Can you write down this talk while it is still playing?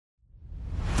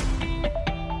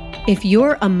If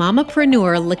you're a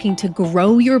mamapreneur looking to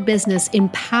grow your business in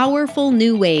powerful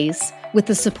new ways with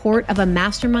the support of a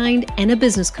mastermind and a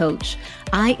business coach,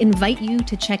 I invite you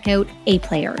to check out A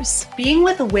Players. Being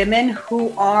with women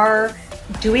who are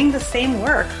doing the same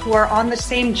work, who are on the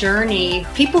same journey,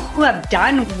 people who have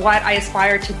done what I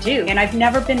aspire to do. And I've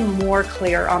never been more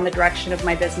clear on the direction of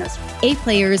my business. A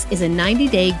Players is a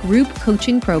 90-day group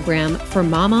coaching program for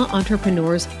mama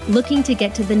entrepreneurs looking to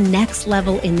get to the next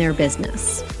level in their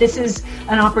business. This is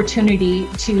an opportunity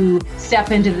to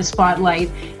step into the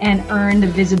spotlight and earn the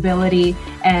visibility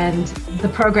and the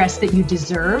progress that you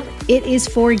deserve. It is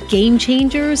for game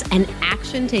changers and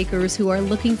action takers who are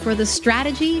looking for the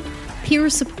strategy, peer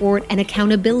support, and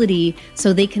accountability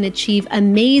so they can achieve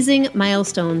amazing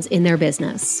milestones in their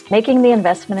business. Making the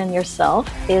investment in yourself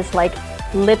is like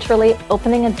literally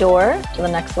opening a door to the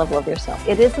next level of yourself.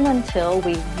 It isn't until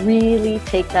we really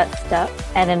take that step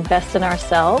and invest in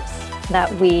ourselves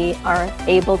that we are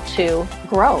able to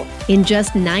grow. In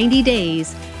just 90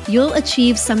 days, you'll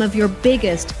achieve some of your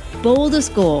biggest,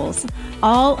 boldest goals,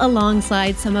 all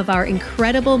alongside some of our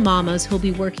incredible mamas who'll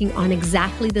be working on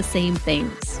exactly the same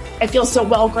things. I feel so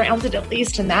well grounded, at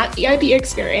least in that VIB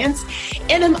experience.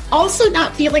 And I'm also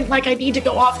not feeling like I need to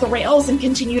go off the rails and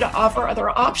continue to offer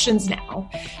other options now,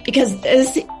 because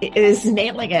this is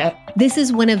nailing it. This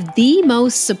is one of the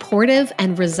most supportive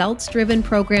and results-driven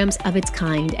programs of its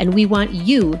kind, and we want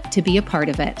you to be a part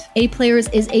of it. A Players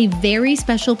is a very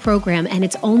special program, and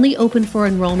it's only open for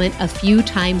enrollment a few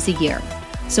times a year.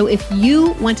 So if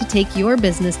you want to take your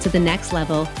business to the next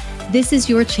level, this is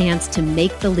your chance to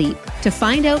make the leap. To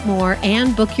find out more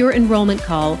and book your enrollment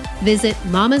call, visit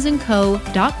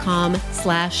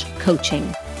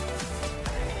mamasandco.com/coaching.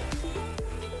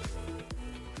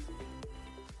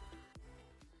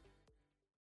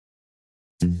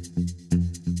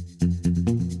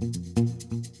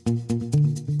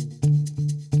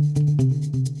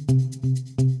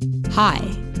 Hi,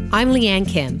 I'm Leanne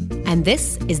Kim, and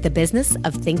this is The Business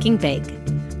of Thinking Big,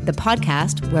 the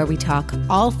podcast where we talk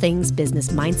all things business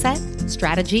mindset,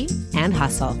 strategy, and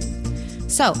hustle.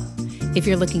 So, if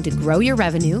you're looking to grow your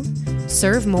revenue,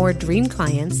 serve more dream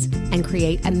clients, and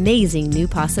create amazing new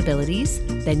possibilities,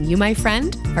 then you, my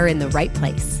friend, are in the right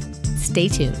place. Stay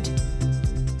tuned.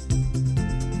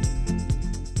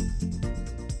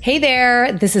 Hey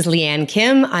there, this is Leanne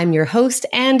Kim. I'm your host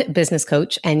and business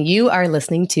coach, and you are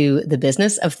listening to The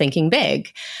Business of Thinking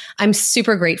Big. I'm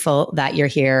super grateful that you're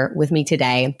here with me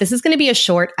today. This is going to be a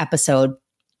short episode,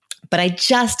 but I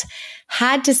just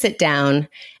had to sit down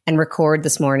and record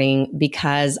this morning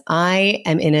because I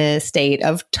am in a state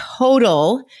of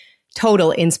total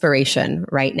inspiration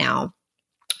right now.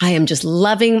 I am just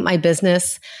loving my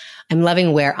business. I'm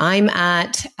loving where I'm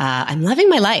at. I'm loving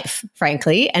my life,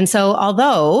 frankly. And so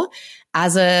although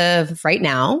as of right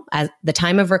now, at the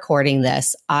time of recording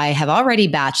this, I have already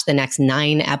batched the next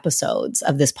 9 episodes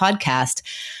of this podcast,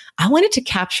 I wanted to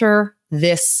capture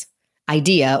this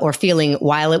idea or feeling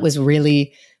while it was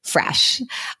really fresh,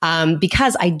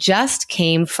 because I just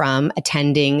came from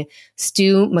attending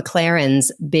Stu McLaren's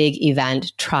big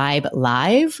event, Tribe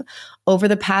Live, over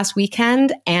the past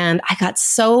weekend. And I got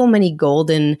so many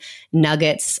golden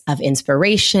nuggets of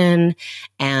inspiration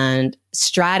and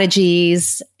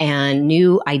strategies and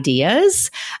new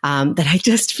ideas that I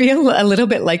just feel a little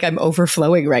bit like I'm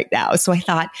overflowing right now. So I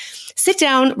thought, sit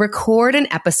down, record an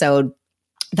episode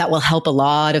that will help a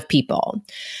lot of people,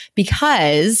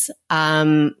 because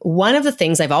one of the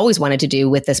things I've always wanted to do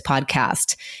with this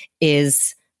podcast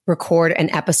is record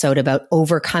an episode about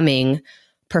overcoming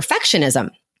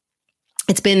perfectionism.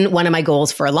 It's been one of my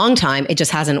goals for a long time. It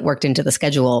just hasn't worked into the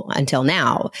schedule until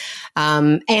now.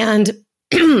 And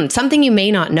something you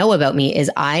may not know about me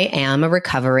is I am a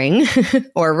recovering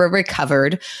or a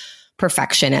recovered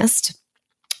perfectionist.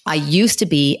 I used to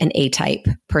be an A-type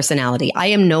personality. I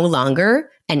am no longer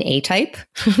an A-type.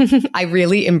 I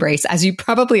really embrace, as you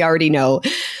probably already know,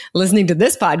 listening to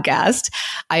this podcast,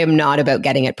 I am not about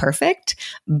getting it perfect,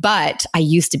 but I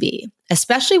used to be,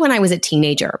 especially when I was a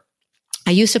teenager.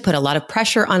 I used to put a lot of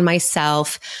pressure on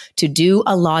myself to do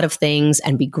a lot of things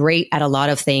and be great at a lot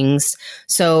of things.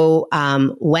 So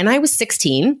when I was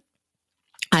 16,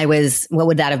 I was, what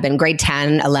would that have been? Grade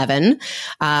 10, 11.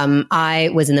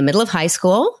 I was in the middle of high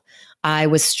school. I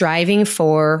was striving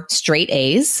for straight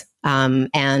A's, and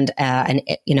an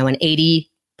 80%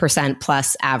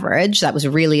 plus average. That was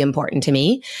really important to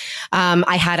me.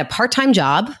 I had a part-time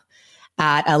job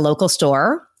at a local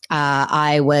store.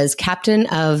 I was captain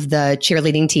of the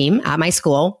cheerleading team at my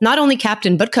school. Not only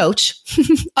captain, but coach.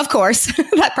 Of course,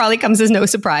 that probably comes as no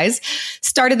surprise.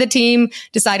 Started the team,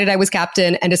 decided I was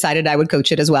captain, and decided I would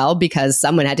coach it as well because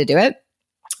someone had to do it.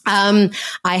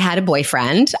 I had a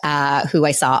boyfriend who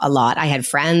I saw a lot. I had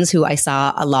friends who I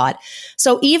saw a lot.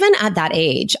 So even at that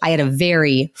age, I had a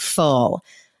very full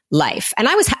life. And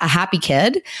I was a happy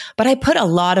kid, but I put a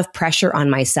lot of pressure on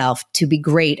myself to be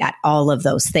great at all of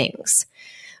those things.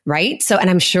 Right? So, and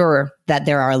I'm sure that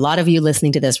there are a lot of you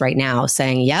listening to this right now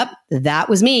saying, yep, that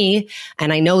was me.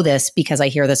 And I know this because I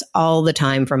hear this all the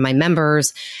time from my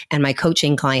members and my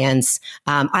coaching clients.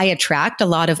 I attract a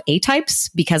lot of A-types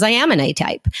because I am an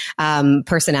A-type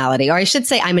personality, or I should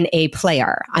say I'm an A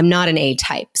player. I'm not an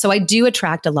A-type. So I do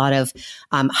attract a lot of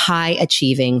high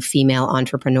achieving female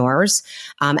entrepreneurs.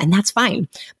 And that's fine.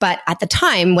 But at the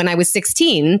time when I was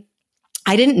 16,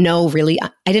 I didn't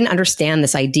understand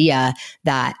this idea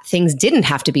that things didn't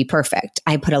have to be perfect.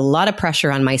 I put a lot of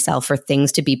pressure on myself for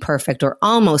things to be perfect or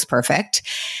almost perfect.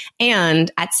 And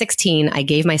at 16, I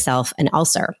gave myself an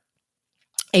ulcer.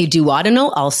 A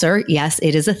duodenal ulcer, yes,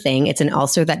 it is a thing. It's an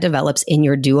ulcer that develops in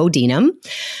your duodenum,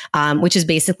 which is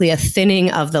basically a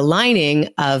thinning of the lining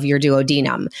of your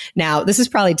duodenum. Now, this is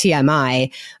probably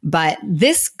TMI, but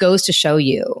this goes to show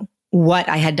you what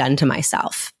I had done to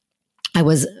myself. I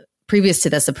was previous to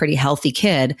this, a pretty healthy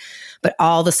kid, but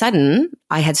all of a sudden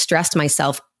I had stressed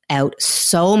myself out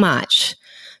so much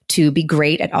to be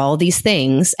great at all these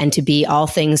things and to be all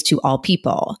things to all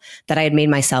people that I had made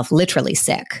myself literally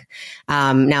sick.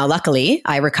 Now, luckily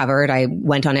I recovered. I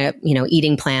went on a,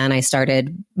 eating plan. I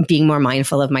started being more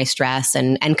mindful of my stress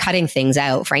and cutting things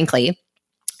out, frankly,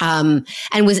 and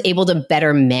was able to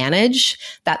better manage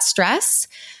that stress.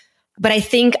 But I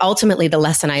think ultimately the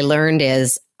lesson I learned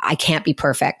is I can't be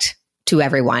perfect to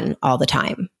everyone all the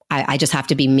time. I just have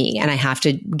to be me, and I have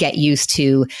to get used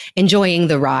to enjoying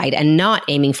the ride and not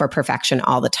aiming for perfection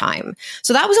all the time.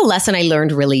 So that was a lesson I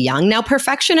learned really young. Now,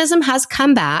 perfectionism has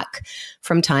come back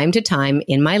from time to time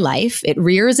in my life. It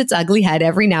rears its ugly head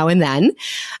every now and then.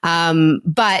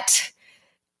 But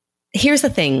here's the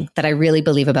thing that I really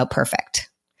believe about perfect.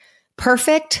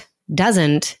 Perfect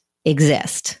doesn't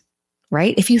exist,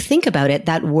 right? If you think about it,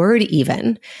 that word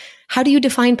even, how do you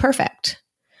define perfect?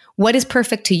 What is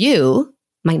perfect to you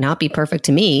might not be perfect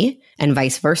to me, and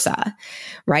vice versa,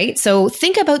 right? So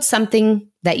think about something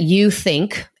that you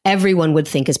think everyone would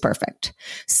think is perfect.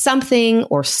 Something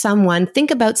or someone,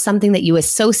 think about something that you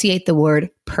associate the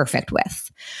word perfect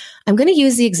with. I'm going to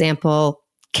use the example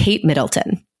Kate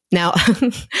Middleton. Now,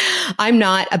 I'm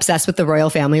not obsessed with the royal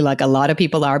family like a lot of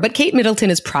people are, but Kate Middleton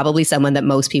is probably someone that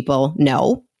most people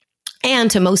know.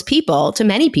 And to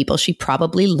many people, she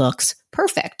probably looks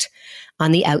perfect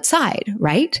on the outside,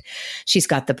 right? She's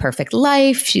got the perfect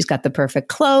life. She's got the perfect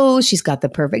clothes. She's got the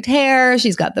perfect hair.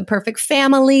 She's got the perfect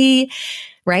family,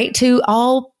 right? To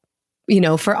all,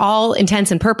 for all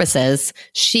intents and purposes,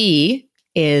 she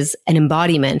is an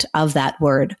embodiment of that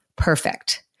word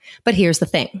perfect. But here's the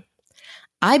thing.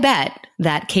 I bet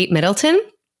that Kate Middleton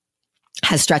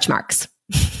has stretch marks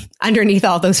underneath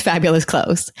all those fabulous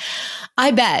clothes.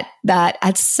 I bet that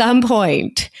at some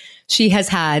point she has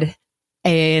had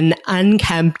an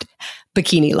unkempt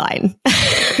bikini line.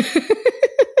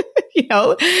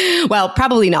 Well,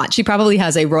 probably not. She probably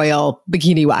has a royal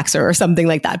bikini waxer or something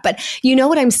like that. But you know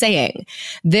what I'm saying?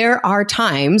 There are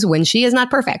times when she is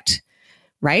not perfect,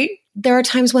 right? There are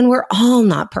times when we're all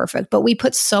not perfect, but we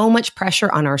put so much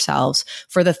pressure on ourselves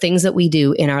for the things that we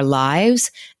do in our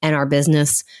lives and our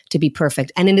business to be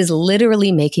perfect. And it is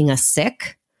literally making us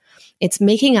sick. It's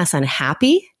making us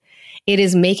unhappy. It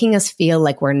is making us feel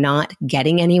like we're not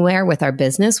getting anywhere with our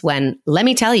business when, let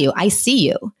me tell you, I see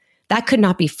you. That could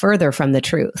not be further from the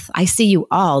truth. I see you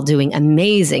all doing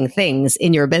amazing things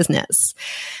in your business.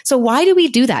 So why do we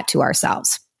do that to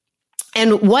ourselves?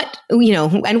 And what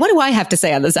do I have to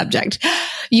say on the subject?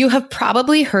 You have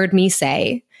probably heard me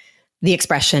say the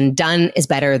expression, done is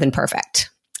better than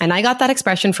perfect. And I got that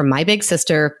expression from my big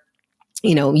sister,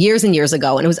 years and years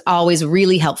ago. And it was always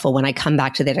really helpful when I come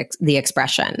back to the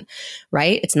expression,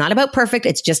 right? It's not about perfect.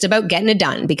 It's just about getting it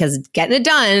done, because getting it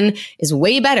done is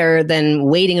way better than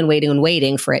waiting and waiting and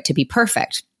waiting for it to be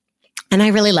perfect. And I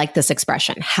really like this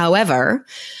expression. However,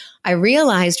 I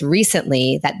realized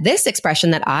recently that this expression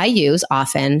that I use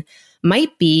often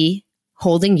might be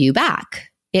holding you back.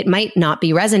 It might not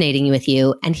be resonating with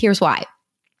you. And here's why.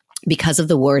 Because of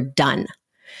the word done.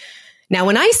 Now,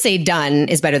 when I say done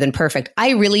is better than perfect,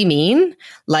 I really mean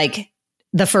like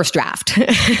the first draft,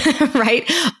 right?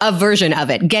 A version of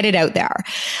it, get it out there.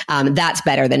 That's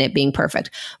better than it being perfect.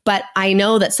 But I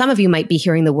know that some of you might be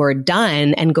hearing the word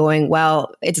done and going,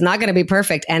 well, it's not going to be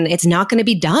perfect and it's not going to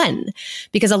be done,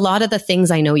 because a lot of the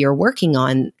things I know you're working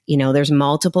on, there's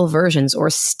multiple versions or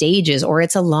stages, or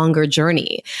it's a longer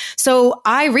journey. So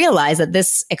I realize that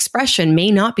this expression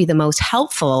may not be the most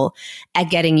helpful at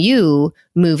getting you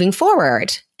moving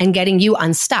forward and getting you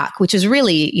unstuck, which is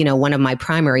really, one of my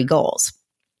primary goals.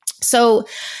 So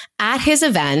at his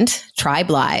event, Tribe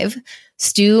Live,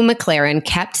 Stu McLaren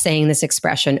kept saying this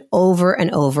expression over and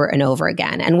over and over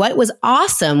again. And what was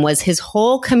awesome was his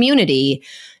whole community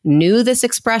knew this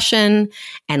expression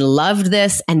and loved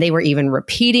this. And they were even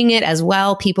repeating it as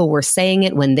well. People were saying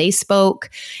it when they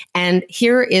spoke. And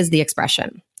here is the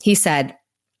expression. He said,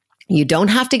 "You don't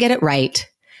have to get it right.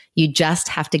 You just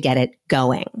have to get it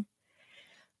going."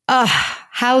 Oh,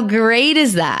 how great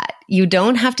is that? You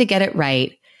don't have to get it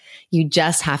right. You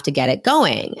just have to get it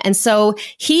going. And so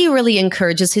he really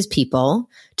encourages his people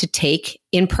to take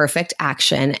imperfect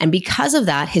action. And because of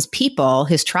that, his people,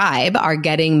 his tribe, are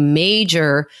getting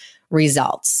major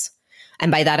results.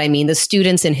 And by that, I mean the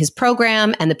students in his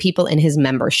program and the people in his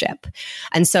membership.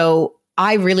 And so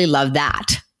I really love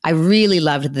that. I really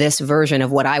loved this version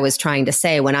of what I was trying to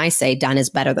say when I say done is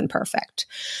better than perfect.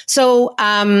 So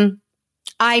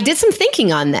I did some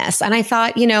thinking on this, and I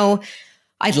thought,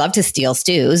 I'd love to steal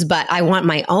Stu's, but I want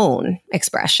my own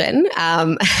expression.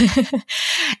 And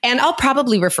I'll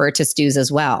probably refer to Stu's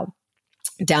as well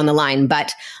down the line.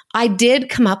 But I did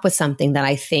come up with something that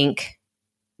I think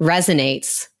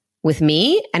resonates with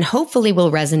me and hopefully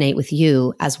will resonate with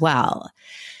you as well.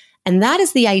 And that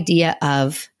is the idea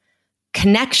of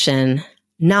connection,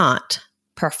 not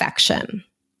perfection.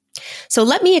 So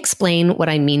let me explain what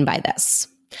I mean by this.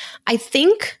 I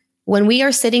think when we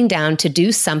are sitting down to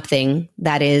do something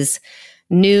that is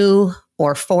new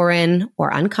or foreign or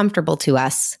uncomfortable to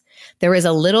us, there is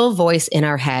a little voice in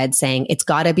our head saying, it's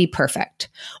got to be perfect.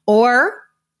 Or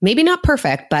maybe not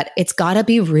perfect, but it's got to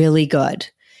be really good.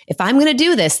 If I'm going to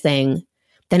do this thing,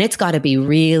 then it's got to be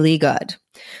really good.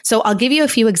 So I'll give you a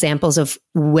few examples of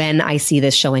when I see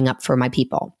this showing up for my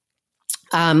people.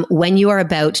 When you are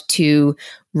about to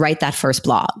write that first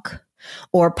blog,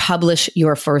 or publish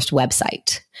your first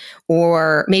website,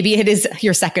 or maybe it is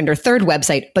your second or third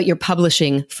website, but you're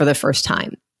publishing for the first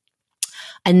time.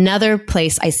 Another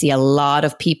place I see a lot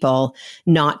of people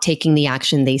not taking the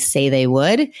action they say they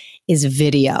would is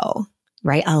video,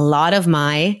 right? A lot of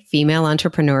my female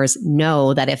entrepreneurs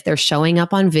know that if they're showing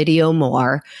up on video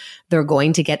more, they're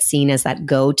going to get seen as that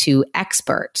go-to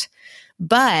expert.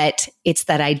 But it's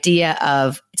that idea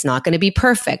of it's not going to be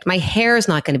perfect. My hair is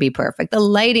not going to be perfect. The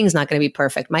lighting's not going to be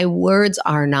perfect. My words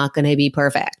are not going to be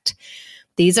perfect.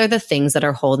 These are the things that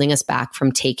are holding us back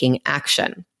from taking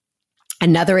action.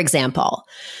 Another example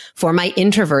for my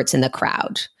introverts in the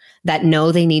crowd that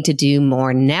know they need to do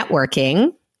more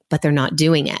networking, but they're not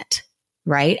doing it,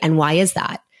 right? And why is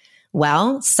that?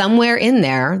 Well, somewhere in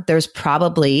there, there's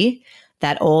probably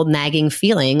that old nagging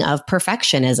feeling of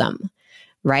perfectionism.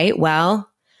 Right? Well,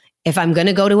 if I'm going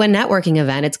to go to a networking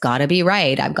event, it's got to be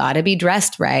right. I've got to be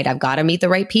dressed right. I've got to meet the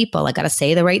right people. I got to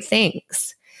say the right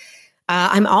things.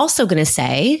 I'm also going to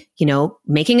say,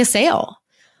 making a sale.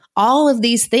 All of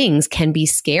these things can be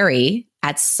scary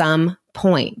at some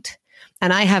point.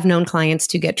 And I have known clients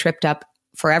to get tripped up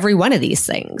for every one of these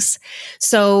things.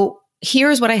 So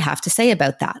here's what I have to say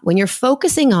about that. When you're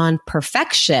focusing on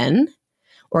perfection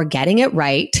or getting it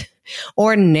right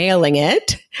or nailing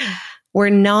it, we're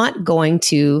not going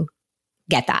to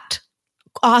get that.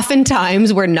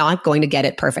 Oftentimes, we're not going to get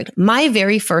it perfect. My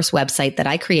very first website that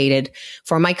I created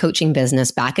for my coaching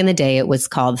business back in the day, it was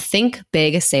called Think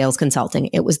Big Sales Consulting.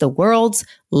 It was the world's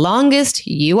longest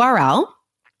URL.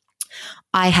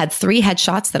 I had 3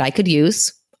 headshots that I could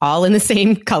use, all in the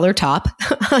same color top,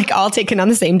 like all taken on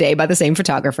the same day by the same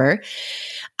photographer.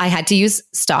 I had to use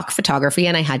stock photography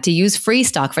and I had to use free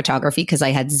stock photography because I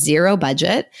had zero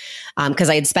budget, because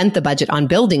I had spent the budget on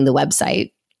building the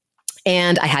website.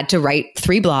 And I had to write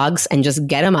 3 blogs and just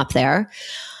get them up there.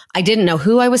 I didn't know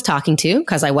who I was talking to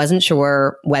because I wasn't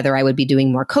sure whether I would be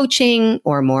doing more coaching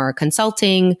or more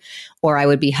consulting, or I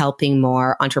would be helping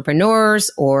more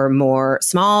entrepreneurs or more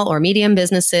small or medium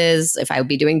businesses, if I would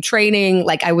be doing training.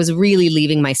 Like I was really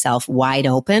leaving myself wide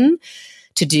open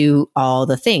to do all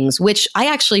the things, which I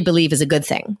actually believe is a good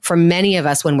thing. For many of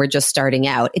us, when we're just starting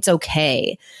out, it's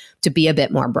okay to be a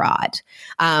bit more broad.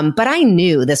 But I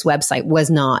knew this website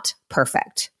was not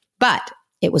perfect, but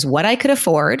it was what I could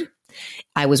afford.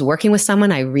 I was working with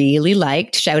someone I really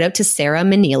liked. Shout out to Sarah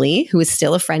Manili, who is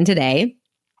still a friend today.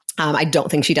 I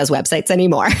don't think she does websites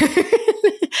anymore.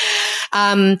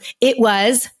 It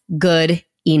was good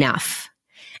enough.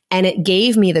 And it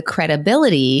gave me the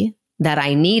credibility that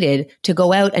I needed to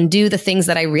go out and do the things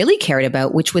that I really cared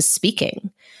about, which was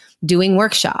speaking, doing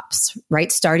workshops,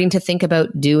 right? Starting to think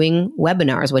about doing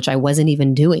webinars, which I wasn't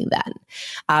even doing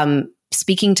then.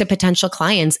 Speaking to potential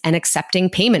clients and accepting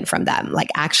payment from them, like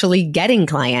actually getting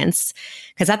clients.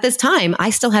 Because at this time, I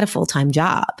still had a full-time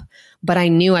job, but I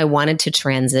knew I wanted to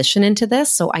transition into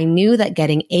this. So I knew that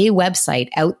getting a website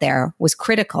out there was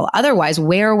critical. Otherwise,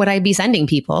 where would I be sending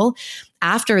people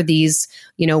after these,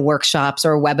 workshops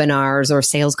or webinars or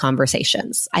sales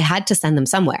conversations? I had to send them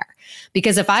somewhere.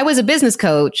 Because if I was a business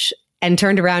coach and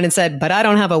turned around and said, but I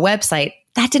don't have a website,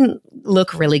 that didn't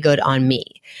look really good on me.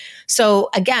 So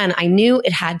again, I knew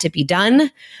it had to be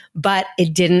done, but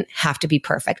it didn't have to be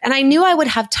perfect. And I knew I would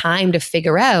have time to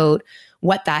figure out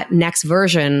what that next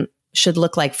version should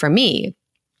look like for me.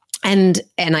 And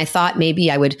I thought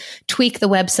maybe I would tweak the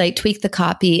website, tweak the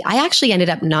copy. I actually ended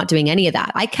up not doing any of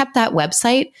that. I kept that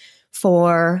website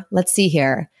for,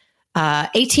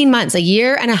 18 months, a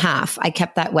year and a half. I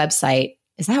kept that website.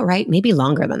 Is that right? Maybe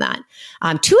longer than that.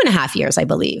 2.5 years, I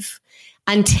believe,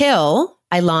 until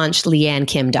I launched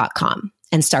leannekim.com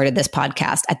and started this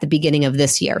podcast at the beginning of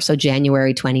this year. So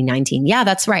January 2019. Yeah,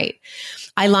 that's right.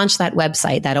 I launched that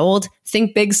website, that old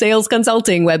Think Big Sales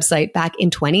Consulting website back in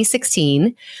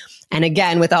 2016. And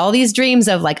again, with all these dreams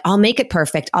of I'll make it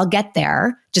perfect, I'll get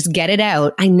there, just get it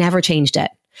out. I never changed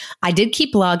it. I did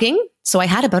keep blogging. So I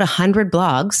had about 100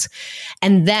 blogs.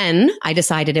 And then I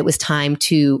decided it was time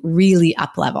to really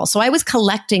up level. So I was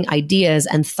collecting ideas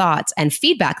and thoughts and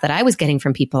feedback that I was getting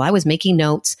from people. I was making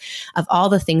notes of all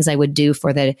the things I would do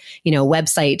for the,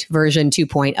 website version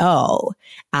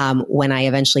 2.0 when I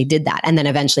eventually did that. And then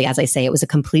eventually, as I say, it was a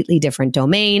completely different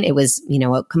domain. It was,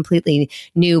 a completely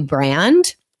new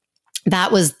brand.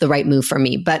 That was the right move for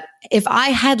me. But if I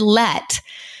had let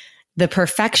the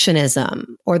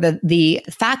perfectionism or the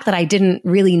fact that I didn't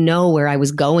really know where I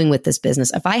was going with this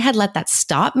business, if I had let that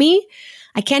stop me,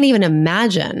 I can't even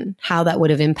imagine how that would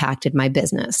have impacted my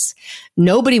business.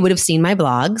 Nobody would have seen my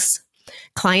blogs.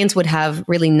 Clients would have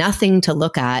really nothing to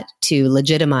look at to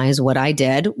legitimize what I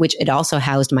did, which it also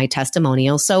housed my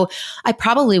testimonial. So I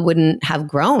probably wouldn't have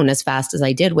grown as fast as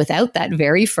I did without that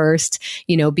very first,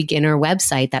 beginner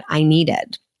website that I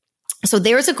needed. So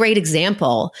there's a great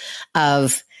example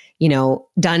of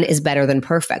done is better than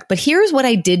perfect. But here's what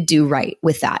I did do right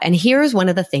with that. And here's one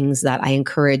of the things that I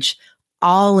encourage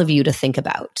all of you to think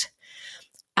about.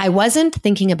 I wasn't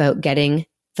thinking about getting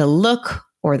the look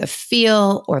or the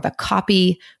feel or the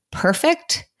copy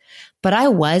perfect, but I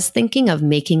was thinking of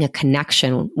making a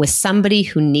connection with somebody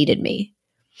who needed me.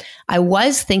 I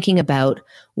was thinking about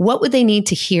what would they need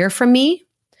to hear from me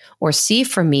or see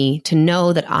from me to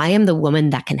know that I am the woman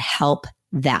that can help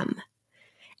them.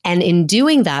 And in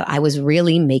doing that, I was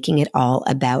really making it all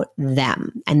about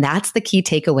them. And that's the key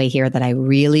takeaway here that I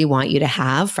really want you to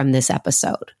have from this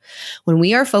episode. When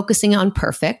we are focusing on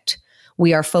perfect,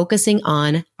 we are focusing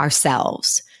on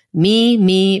ourselves.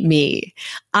 Me.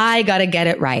 I got to get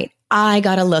it right. I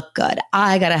got to look good.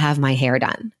 I got to have my hair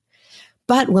done.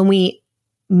 But when we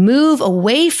move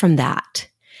away from that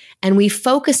and we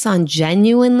focus on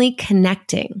genuinely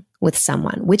connecting with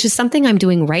someone, which is something I'm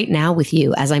doing right now with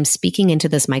you as I'm speaking into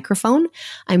this microphone.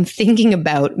 I'm thinking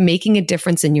about making a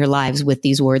difference in your lives with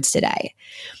these words today.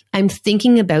 I'm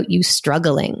thinking about you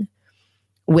struggling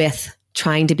with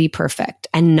trying to be perfect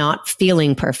and not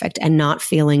feeling perfect and not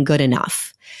feeling good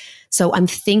enough. So I'm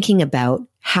thinking about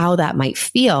how that might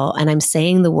feel, and I'm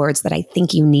saying the words that I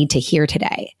think you need to hear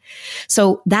today.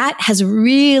 So that has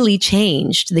really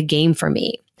changed the game for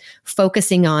me,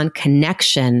 focusing on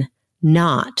connection,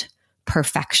 not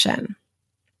perfection.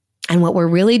 And what we're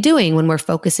really doing when we're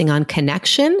focusing on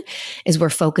connection is we're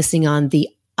focusing on the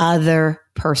other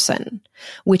person,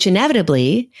 which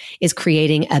inevitably is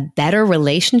creating a better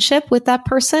relationship with that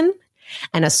person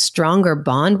and a stronger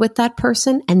bond with that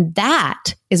person. And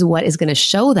that is what is going to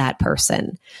show that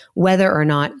person whether or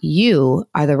not you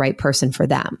are the right person for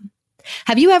them.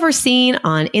 Have you ever seen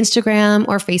on Instagram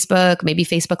or Facebook, maybe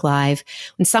Facebook Live,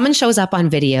 when someone shows up on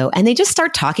video and they just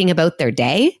start talking about their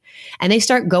day and they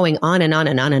start going on and on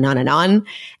and on and on and on,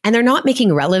 and they're not making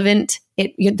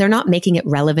they're not making it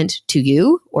relevant to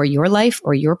you or your life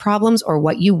or your problems or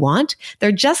what you want.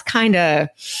 They're just kind of,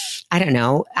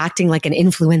 acting like an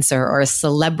influencer or a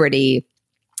celebrity,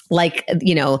 like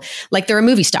they're a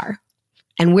movie star.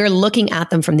 and we're looking at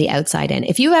them from the outside in.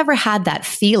 If you've ever had that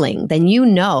feeling, then you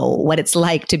know what it's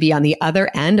like to be on the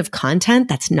other end of content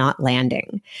that's not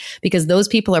landing, because those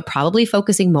people are probably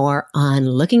focusing more on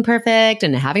looking perfect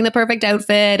and having the perfect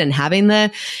outfit and having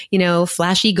the,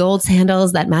 flashy gold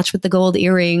sandals that match with the gold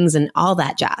earrings and all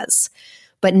that jazz.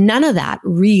 But none of that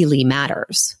really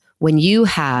matters when you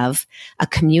have a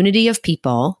community of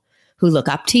people who look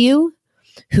up to you,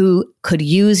 who could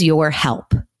use your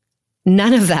help.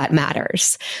 None of that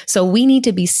matters. So we need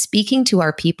to be speaking to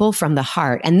our people from the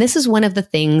heart. And this is one of the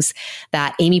things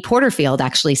that Amy Porterfield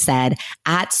actually said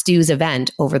at Stu's event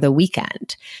over the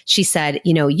weekend. She said,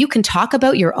 you can talk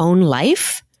about your own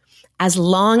life as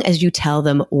long as you tell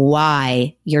them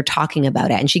why you're talking about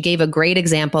it. And she gave a great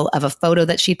example of a photo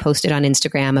that she posted on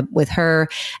Instagram with her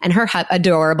and her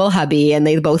adorable hubby. And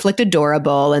they both looked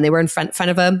adorable and they were in front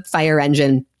of a fire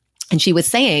engine. And she was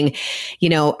saying,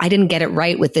 I didn't get it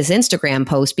right with this Instagram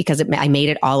post because I made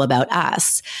it all about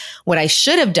us. What I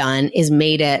should have done is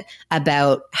made it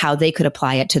about how they could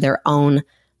apply it to their own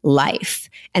life.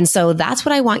 And so that's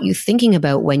what I want you thinking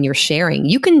about when you're sharing.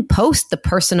 You can post the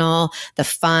personal, the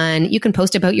fun, you can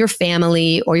post about your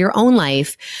family or your own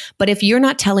life. But if you're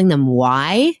not telling them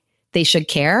why they should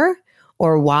care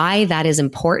or why that is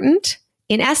important,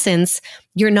 in essence,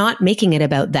 you're not making it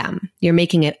about them. You're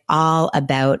making it all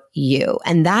about you.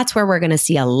 And that's where we're going to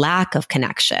see a lack of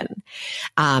connection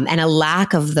and a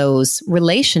lack of those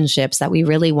relationships that we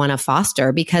really want to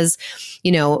foster because,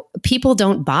 people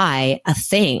don't buy a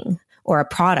thing or a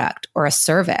product or a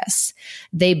service.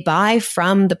 They buy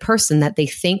from the person that they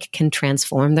think can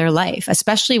transform their life,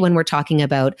 especially when we're talking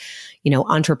about,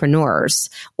 entrepreneurs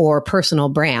or personal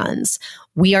brands.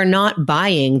 We are not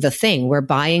buying the thing. We're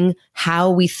buying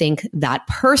how we think that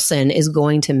person is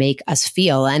going to make us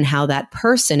feel and how that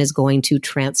person is going to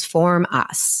transform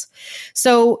us.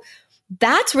 So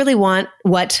that's really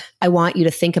what I want you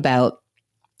to think about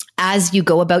as you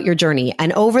go about your journey.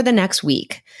 And over the next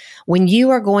week, when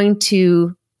you are going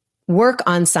to work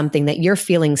on something that you're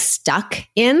feeling stuck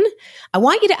in, I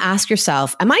want you to ask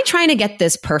yourself, am I trying to get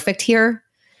this perfect here?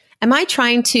 Am I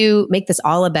trying to make this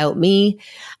all about me?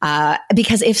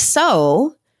 Because if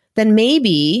so, then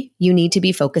maybe you need to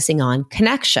be focusing on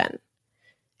connection.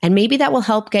 And maybe that will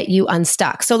help get you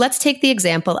unstuck. So let's take the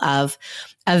example of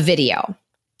a video.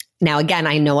 Now, again,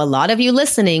 I know a lot of you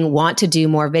listening want to do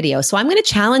more video. So I'm going to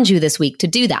challenge you this week to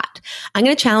do that. I'm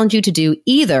going to challenge you to do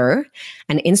either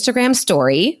an Instagram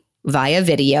story via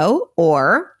video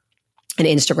or an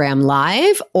Instagram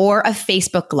live or a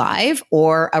Facebook live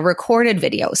or a recorded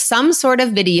video, some sort of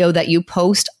video that you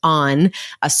post on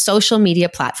a social media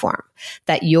platform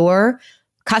that your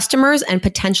customers and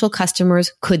potential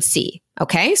customers could see.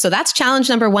 Okay. So that's challenge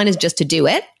number 1 is just to do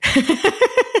it.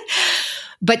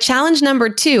 But challenge number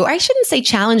 2, or I shouldn't say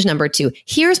challenge number 2.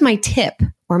 Here's my tip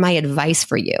or my advice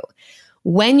for you.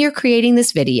 When you're creating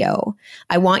this video,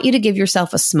 I want you to give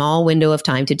yourself a small window of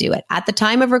time to do it. At the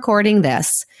time of recording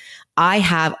this, I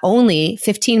have only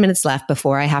 15 minutes left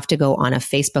before I have to go on a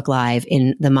Facebook Live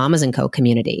in the Mamas & Co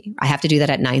community. I have to do that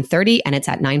at 9:30 and it's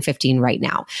at 9:15 right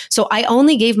now. So I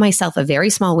only gave myself a very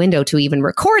small window to even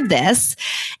record this.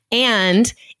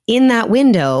 And in that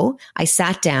window, I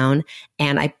sat down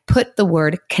and I put the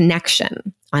word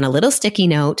connection on a little sticky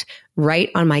note right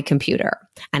on my computer.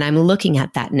 And I'm looking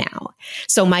at that now.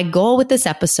 So my goal with this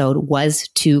episode was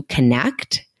to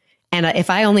connect. And if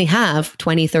I only have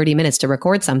 20, 30 minutes to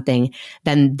record something,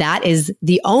 then that is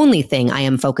the only thing I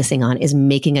am focusing on is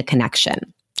making a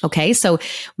connection. Okay. So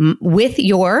with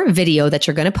your video that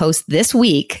you're going to post this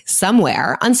week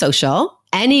somewhere on social,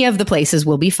 any of the places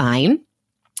will be fine.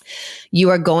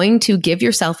 You are going to give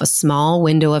yourself a small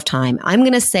window of time. I'm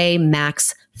going to say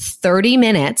max 30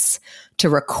 minutes to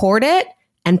record it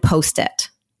and post it.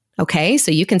 Okay, so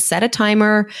you can set a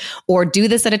timer or do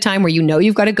this at a time where you know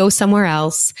you've got to go somewhere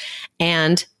else.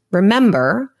 And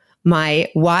remember, my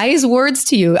wise words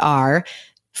to you are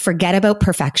forget about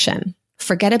perfection.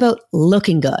 Forget about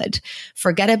looking good.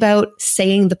 Forget about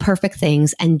saying the perfect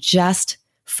things and just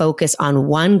focus on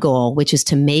one goal, which is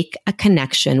to make a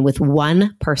connection with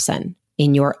one person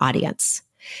in your audience.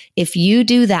 If you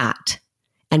do that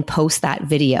and post that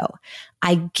video,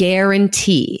 I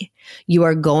guarantee you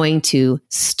are going to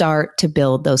start to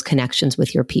build those connections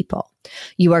with your people.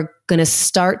 You are going to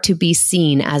start to be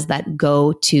seen as that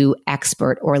go-to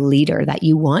expert or leader that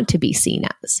you want to be seen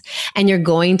as. And you're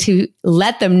going to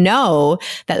let them know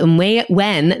that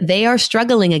when they are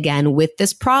struggling again with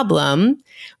this problem,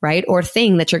 right, or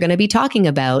thing that you're going to be talking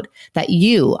about, that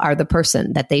you are the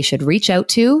person that they should reach out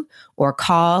to or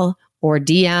call or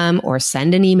DM or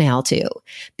send an email to,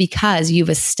 because you've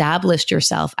established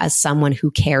yourself as someone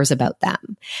who cares about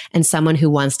them and someone who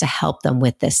wants to help them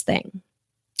with this thing.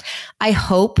 I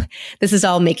hope this is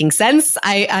all making sense.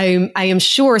 I am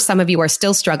sure some of you are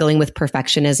still struggling with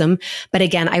perfectionism, but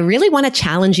again, I really want to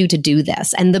challenge you to do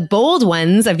this. And the bold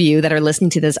ones of you that are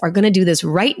listening to this are going to do this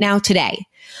right now today.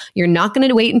 You're not going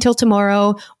to wait until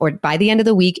tomorrow or by the end of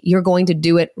the week. You're going to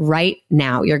do it right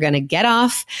now. You're going to get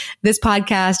off this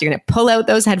podcast. You're going to pull out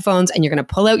those headphones and you're going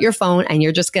to pull out your phone and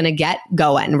you're just going to get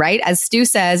going, right? As Stu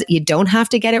says, you don't have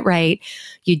to get it right.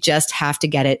 You just have to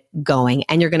get it going.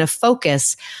 And you're going to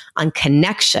focus on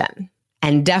connection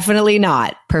and definitely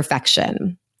not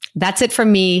perfection. That's it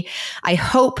from me. I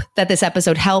hope that this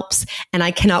episode helps, and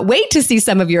I cannot wait to see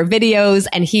some of your videos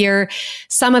and hear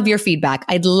some of your feedback.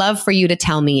 I'd love for you to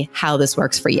tell me how this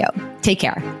works for you. Take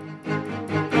care.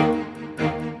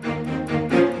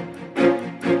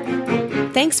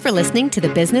 Thanks for listening to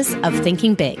The Business of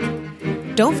Thinking Big.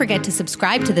 Don't forget to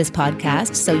subscribe to this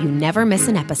podcast so you never miss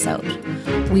an episode.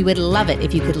 We would love it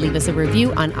if you could leave us a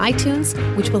review on iTunes,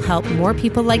 which will help more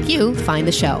people like you find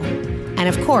the show. And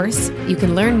of course, you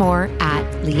can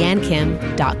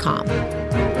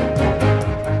leannekim.com.